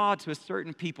give a law to a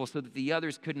certain people so that the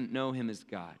others couldn't know him as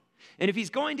God? And if he's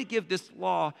going to give this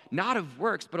law not of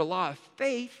works, but a law of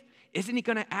faith, isn't he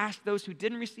going to ask those who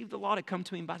didn't receive the law to come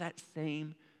to him by that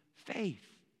same faith?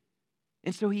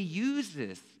 And so he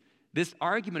uses this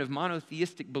argument of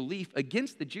monotheistic belief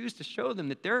against the Jews to show them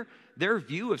that their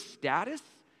view of status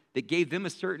that gave them a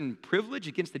certain privilege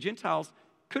against the Gentiles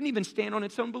couldn't even stand on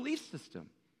its own belief system.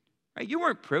 Right? You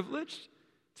weren't privileged.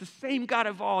 It's the same God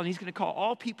of all, and he's going to call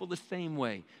all people the same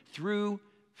way, through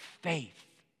faith.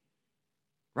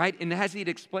 Right? And as he had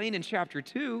explained in chapter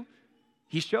 2,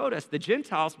 he showed us the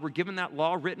Gentiles were given that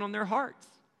law written on their hearts.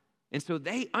 And so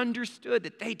they understood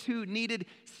that they too needed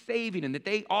saving and that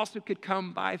they also could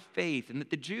come by faith and that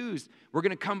the Jews were going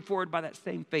to come forward by that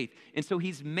same faith. And so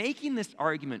he's making this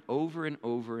argument over and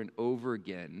over and over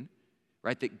again,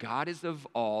 right, that God is of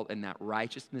all and that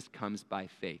righteousness comes by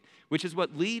faith, which is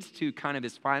what leads to kind of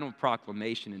his final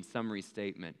proclamation and summary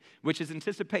statement, which is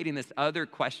anticipating this other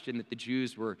question that the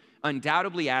Jews were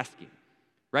undoubtedly asking,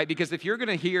 right? Because if you're going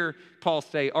to hear Paul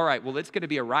say, all right, well, it's going to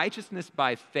be a righteousness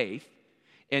by faith,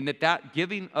 and that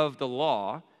giving of the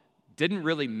law didn't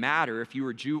really matter if you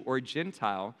were Jew or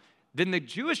Gentile, then the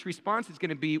Jewish response is going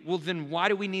to be, well, then why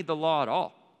do we need the law at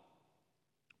all?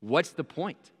 What's the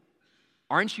point?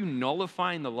 Aren't you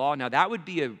nullifying the law? Now, that would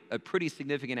be a pretty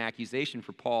significant accusation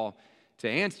for Paul to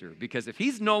answer, because if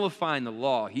he's nullifying the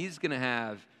law, he's going to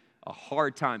have a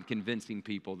hard time convincing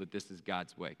people that this is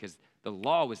God's way, because the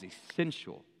law was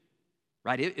essential,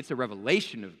 right? It's a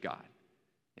revelation of God.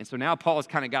 And so now Paul has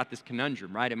kind of got this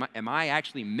conundrum, right? Am I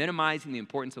actually minimizing the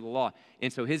importance of the law?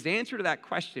 And so his answer to that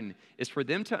question is for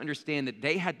them to understand that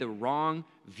they had the wrong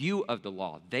view of the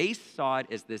law. They saw it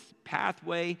as this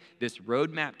pathway, this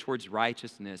roadmap towards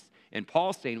righteousness. And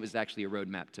Paul's saying it was actually a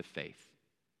roadmap to faith,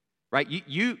 right?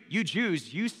 You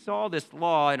Jews, you saw this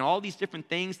law and all these different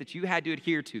things that you had to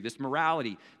adhere to, this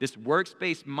morality, this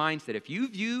works-based mindset. If you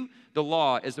view the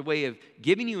law as a way of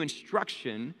giving you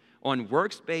instruction on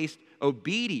works-based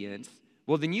obedience,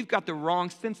 well, then you've got the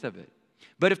wrong sense of it.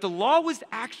 But if the law was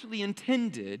actually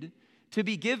intended to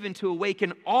be given to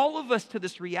awaken all of us to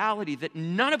this reality that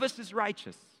none of us is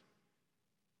righteous,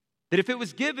 that if it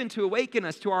was given to awaken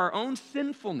us to our own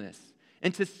sinfulness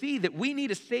and to see that we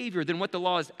need a Savior, then what the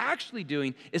law is actually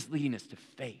doing is leading us to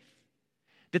faith.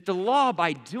 That the law,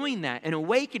 by doing that and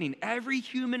awakening every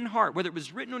human heart, whether it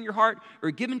was written on your heart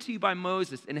or given to you by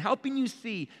Moses, and helping you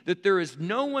see that there is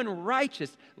no one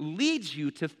righteous, leads you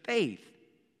to faith.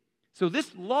 So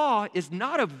this law is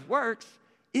not of works,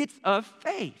 it's of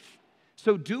faith.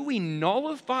 So do we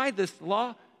nullify this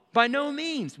law? By no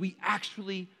means. We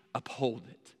actually uphold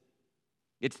it.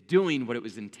 It's doing what it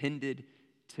was intended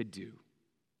to do.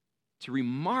 It's a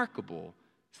remarkable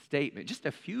statement, just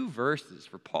a few verses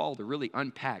for Paul to really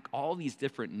unpack all these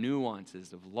different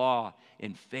nuances of law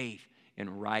and faith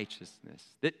and righteousness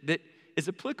that is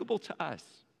applicable to us,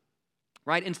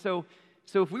 right? And so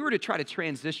if we were to try to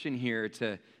transition here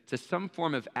to some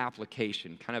form of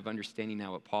application, kind of understanding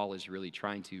now what Paul is really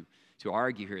trying to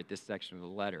argue here at this section of the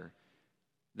letter,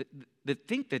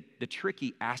 think that the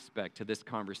tricky aspect to this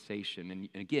conversation, and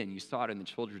again, you saw it in the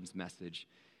children's message,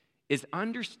 is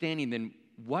understanding then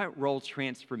what role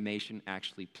transformation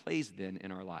actually plays then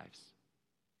in our lives.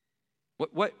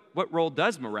 What role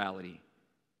does morality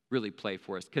really play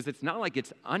for us? Because it's not like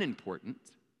it's unimportant.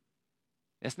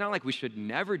 It's not like we should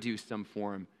never do some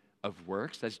form of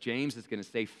works. As James is going to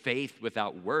say, faith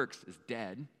without works is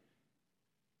dead.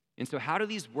 And so how do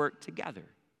these work together?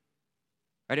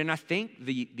 Right? And I think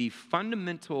the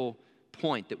fundamental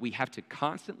point that we have to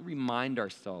constantly remind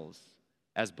ourselves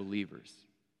as believers,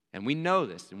 and we know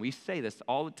this, and we say this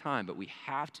all the time, but we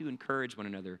have to encourage one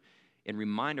another and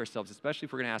remind ourselves, especially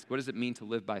if we're going to ask, what does it mean to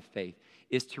live by faith,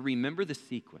 is to remember the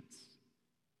sequence.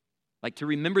 Like to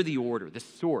remember the order, the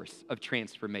source of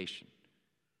transformation.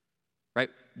 Right?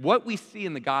 What we see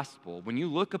in the gospel, when you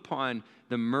look upon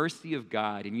the mercy of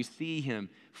God and you see him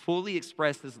fully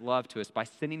express his love to us by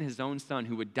sending his own son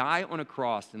who would die on a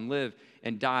cross and live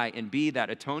and die and be that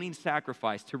atoning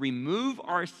sacrifice to remove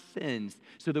our sins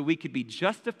so that we could be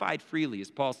justified freely, as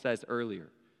Paul says earlier.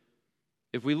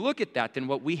 If we look at that, then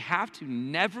what we have to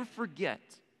never forget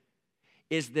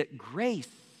is that grace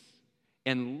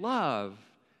and love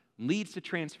leads to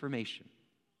transformation.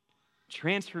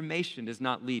 Transformation does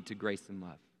not lead to grace and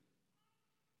love.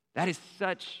 That is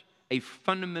such a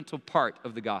fundamental part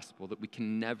of the gospel that we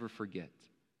can never forget.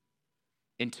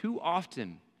 And too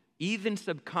often, even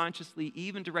subconsciously,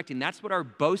 even directly, and that's what our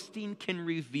boasting can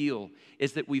reveal,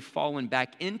 is that we've fallen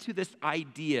back into this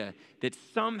idea that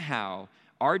somehow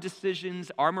our decisions,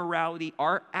 our morality,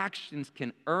 our actions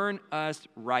can earn us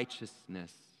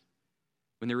righteousness.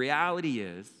 When the reality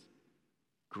is,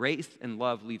 grace and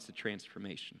love leads to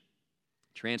transformation.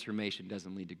 Transformation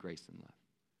doesn't lead to grace and love.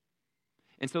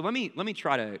 And so let me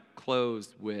try to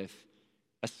close with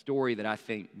a story that I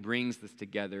think brings this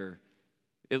together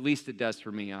At least it does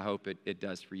for me. I hope it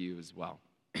does for you as well.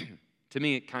 To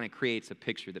me, it kind of creates a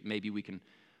picture that maybe we can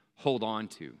hold on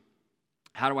to.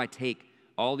 How do I take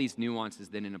all these nuances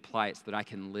then and apply it so that I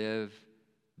can live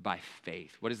by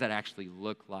faith? What does that actually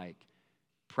look like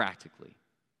practically?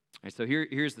 All right, so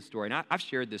here's the story. And I've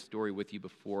shared this story with you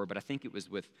before, but I think it was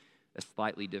with a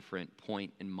slightly different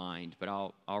point in mind. But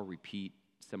I'll repeat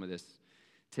some of this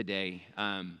today.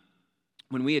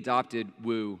 When we adopted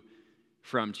Wu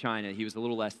from China, he was a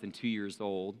little less than 2 years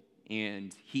old,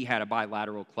 and he had a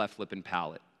bilateral cleft lip and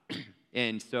palate.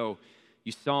 And so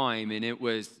you saw him, and it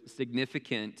was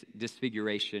significant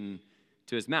disfiguration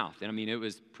to his mouth. And I mean, it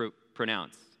was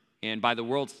pronounced. And by the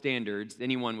world standards,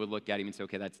 anyone would look at him and say,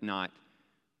 okay, that's not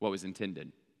what was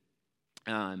intended.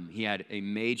 He had a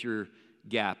major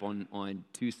gap on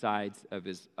two sides of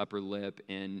his upper lip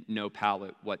and no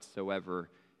palate whatsoever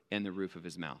in the roof of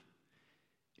his mouth.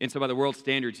 And so by the world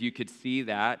standards, you could see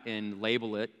that and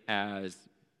label it as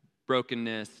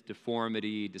brokenness,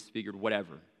 deformity, disfigured,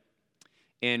 whatever.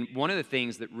 And one of the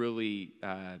things that really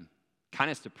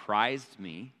kind of surprised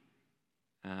me,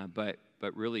 but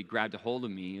really grabbed a hold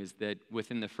of me, is that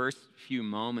within the first few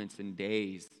moments and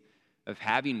days of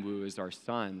having Wu as our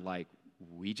son, like,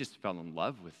 we just fell in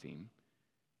love with him,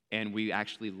 and we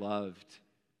actually loved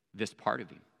this part of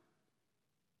him.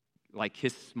 Like,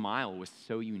 his smile was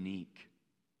so unique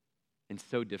and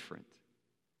so different.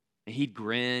 And he'd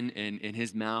grin, and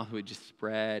his mouth would just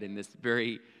spread in this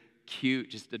very cute,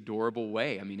 just adorable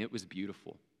way. I mean, it was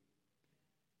beautiful.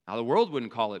 Now, the world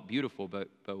wouldn't call it beautiful, but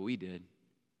we did.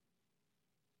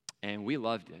 And we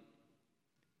loved it.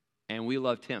 And we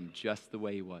loved him just the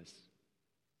way he was.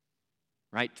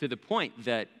 Right? To the point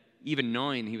that even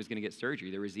knowing he was going to get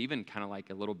surgery, there was even kind of like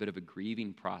a little bit of a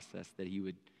grieving process that he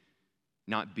would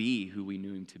not be who we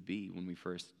knew him to be when we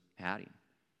first had him.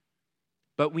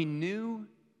 But we knew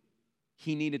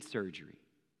he needed surgery.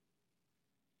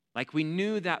 Like, we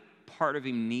knew that part of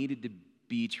him needed to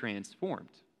be transformed.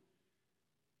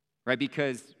 Right?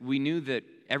 Because we knew that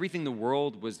everything the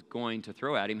world was going to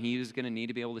throw at him, he was going to need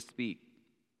to be able to speak.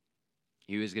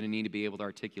 He was going to need to be able to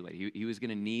articulate. He was going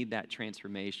to need that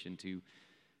transformation to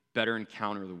better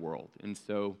encounter the world. And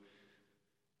so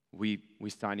we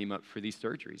signed him up for these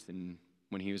surgeries. And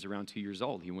when he was around 2 years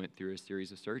old, he went through a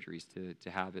series of surgeries to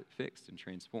have it fixed and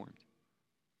transformed.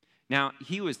 Now,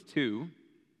 he was 2,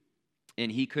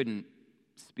 and he couldn't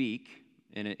speak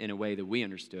in a way that we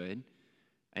understood.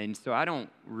 And so I don't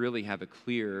really have a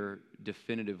clear,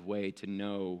 definitive way to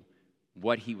know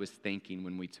what he was thinking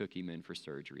when we took him in for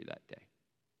surgery that day.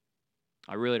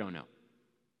 I really don't know.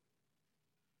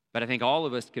 But I think all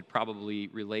of us could probably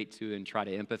relate to and try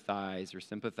to empathize or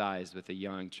sympathize with a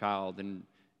young child and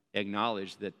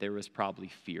acknowledge that there was probably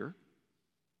fear.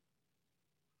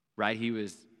 Right? He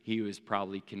was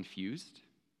probably confused.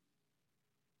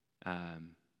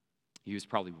 He was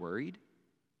probably worried.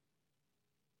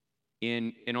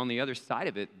 And on the other side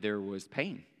of it, there was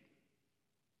pain.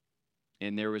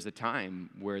 And there was a time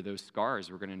where those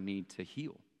scars were going to need to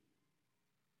heal.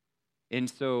 And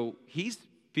so he's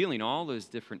feeling all those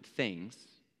different things.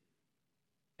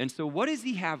 And so what does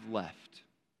he have left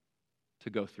to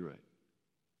go through it?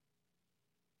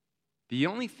 The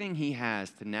only thing he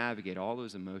has to navigate all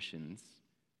those emotions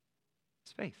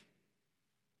is faith.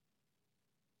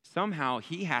 Somehow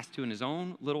he has to, in his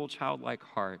own little childlike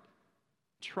heart,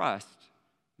 trust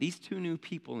these 2 new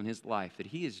people in his life that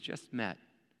he has just met,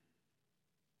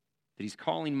 that he's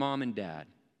calling mom and dad,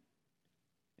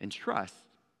 and trust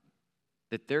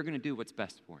that they're going to do what's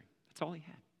best for him. That's all he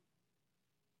had.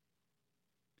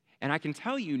 And I can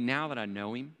tell you now that I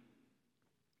know him,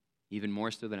 even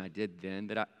more so than I did then,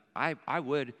 that I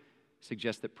would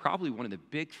suggest that probably one of the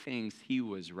big things he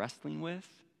was wrestling with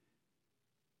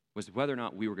was whether or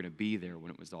not we were going to be there when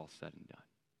it was all said and done.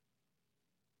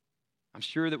 I'm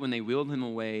sure that when they wheeled him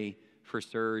away for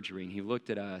surgery and he looked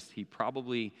at us, he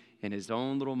probably, in his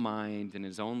own little mind, in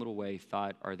his own little way,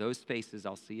 thought, are those faces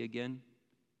I'll see again?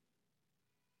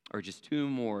 Or just 2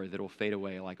 more that'll fade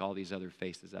away like all these other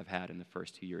faces I've had in the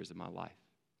first 2 years of my life?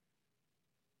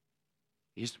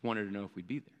 He just wanted to know if we'd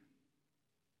be there.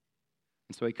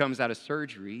 And so he comes out of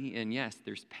surgery, and yes,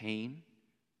 there's pain,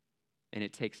 and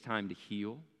it takes time to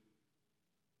heal.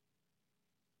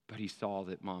 But he saw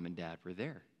that mom and dad were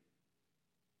there,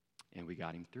 and we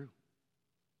got him through.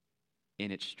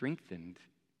 And it strengthened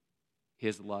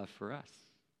his love for us.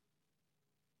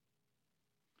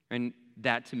 And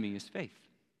that to me is faith.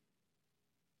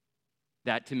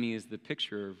 That to me is the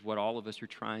picture of what all of us are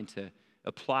trying to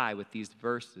apply with these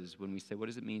verses when we say, what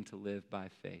does it mean to live by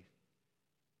faith?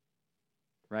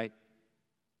 Right?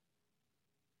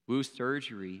 Wu's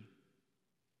surgery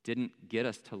didn't get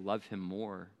us to love him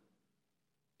more.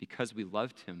 Because we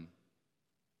loved him,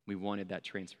 we wanted that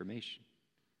transformation.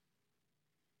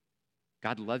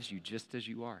 God loves you just as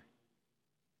you are.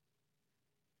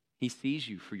 He sees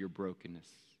you for your brokenness.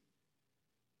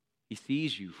 He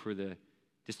sees you for the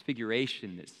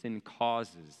disfiguration that sin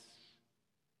causes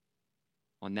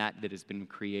on that has been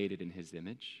created in his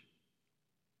image.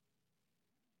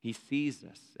 He sees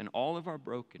us in all of our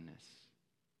brokenness.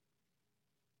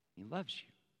 He loves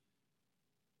you.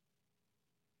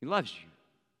 He loves you.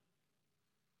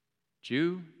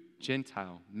 Jew,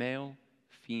 Gentile, male,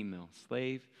 female,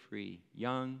 slave, free,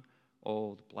 young,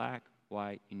 old, black,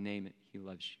 white, you name it, he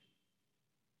loves you.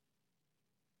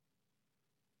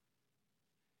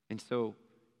 And so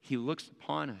he looks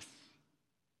upon us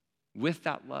with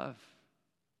that love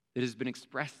that has been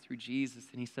expressed through Jesus,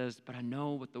 and he says, but I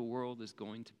know what the world is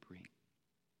going to bring.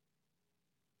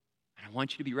 And I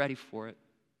want you to be ready for it.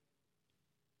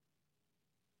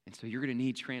 And so you're going to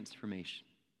need transformation.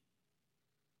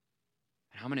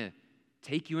 And I'm going to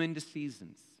take you into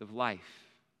seasons of life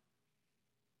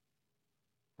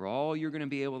where all you're going to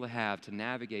be able to have to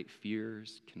navigate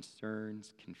fears,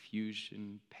 concerns,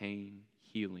 confusion, pain,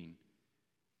 healing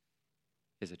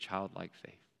is a childlike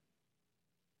faith.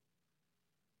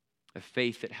 A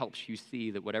faith that helps you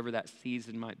see that whatever that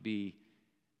season might be,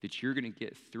 that you're going to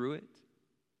get through it,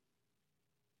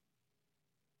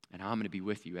 and I'm going to be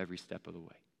with you every step of the way.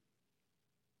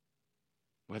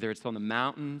 Whether it's on the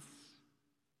mountains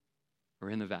or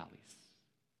in the valleys.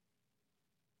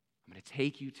 I'm going to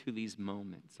take you to these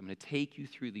moments. I'm going to take you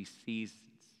through these seasons.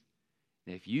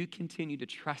 And if you continue to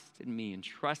trust in me and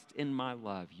trust in my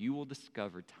love, you will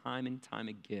discover time and time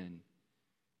again,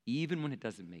 even when it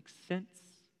doesn't make sense,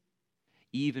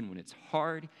 even when it's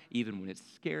hard, even when it's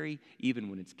scary, even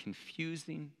when it's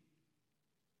confusing,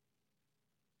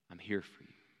 I'm here for you.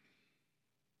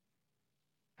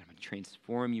 I'm going to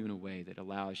transform you in a way that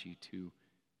allows you to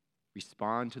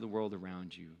respond to the world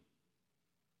around you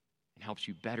and helps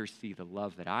you better see the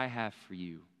love that I have for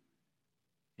you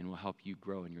and will help you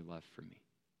grow in your love for me.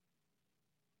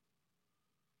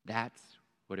 That's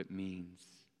what it means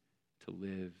to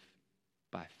live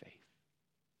by faith.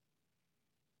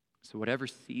 So whatever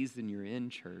season you're in,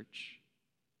 church,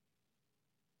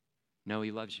 know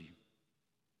he loves you.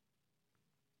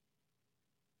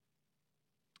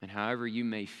 And however you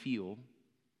may feel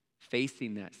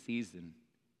facing that season,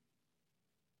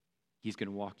 he's going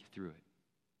to walk you through it.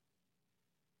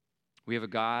 We have a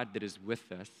God that is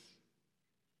with us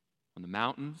on the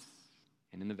mountains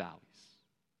and in the valleys.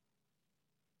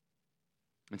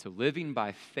 And so living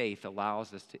by faith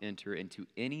allows us to enter into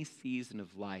any season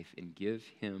of life and give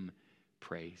him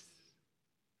praise.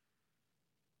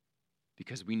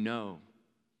 Because we know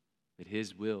that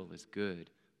his will is good,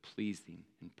 pleasing,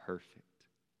 and perfect.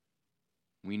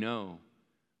 We know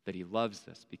that he loves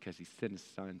us because he sent his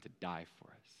son to die for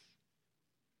us.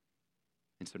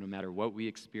 And so no matter what we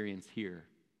experience here,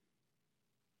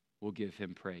 we'll give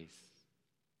him praise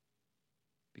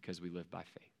because we live by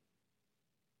faith.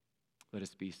 Let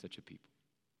us be such a people.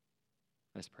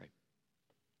 Let's pray.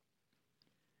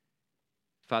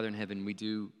 Father in heaven, we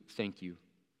do thank you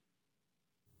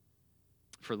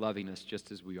for loving us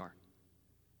just as we are.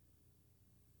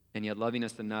 And yet loving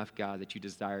us enough, God, that you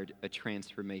desired a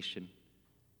transformation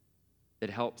that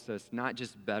helps us not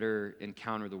just better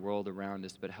encounter the world around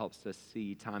us, but helps us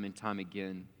see time and time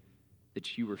again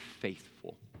that you are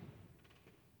faithful,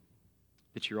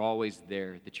 that you're always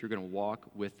there, that you're going to walk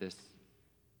with us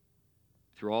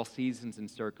through all seasons and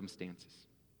circumstances.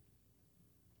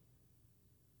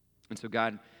 And so,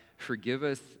 God, forgive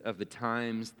us of the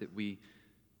times that we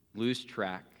lose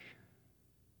track.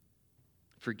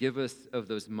 Forgive us of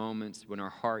those moments when our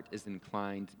heart is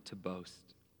inclined to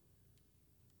boast.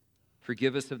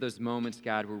 Forgive us of those moments,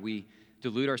 God, where we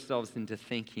delude ourselves into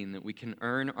thinking that we can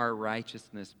earn our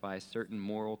righteousness by a certain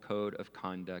moral code of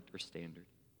conduct or standard.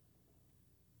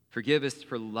 Forgive us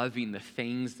for loving the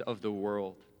things of the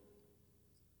world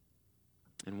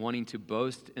and wanting to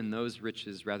boast in those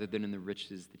riches rather than in the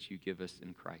riches that you give us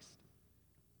in Christ.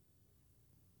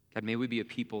 God, may we be a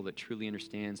people that truly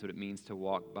understands what it means to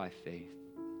walk by faith.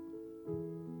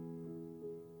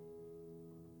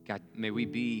 God, may we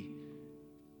be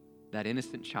that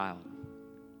innocent child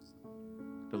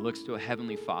that looks to a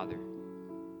heavenly Father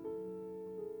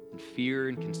in fear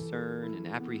and concern and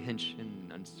apprehension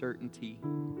and uncertainty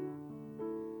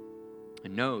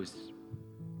and knows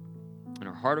in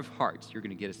our heart of hearts you're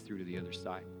going to get us through to the other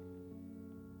side.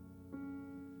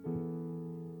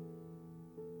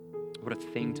 What a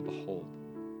thing to behold.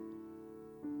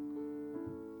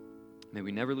 May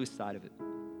we never lose sight of it.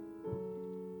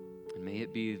 And may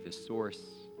it be the source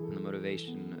and the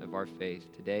motivation of our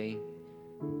faith today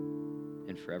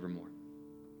and forevermore.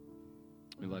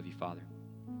 We love you, Father.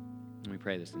 And we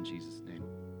pray this in Jesus' name.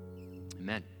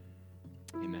 Amen.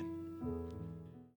 Amen.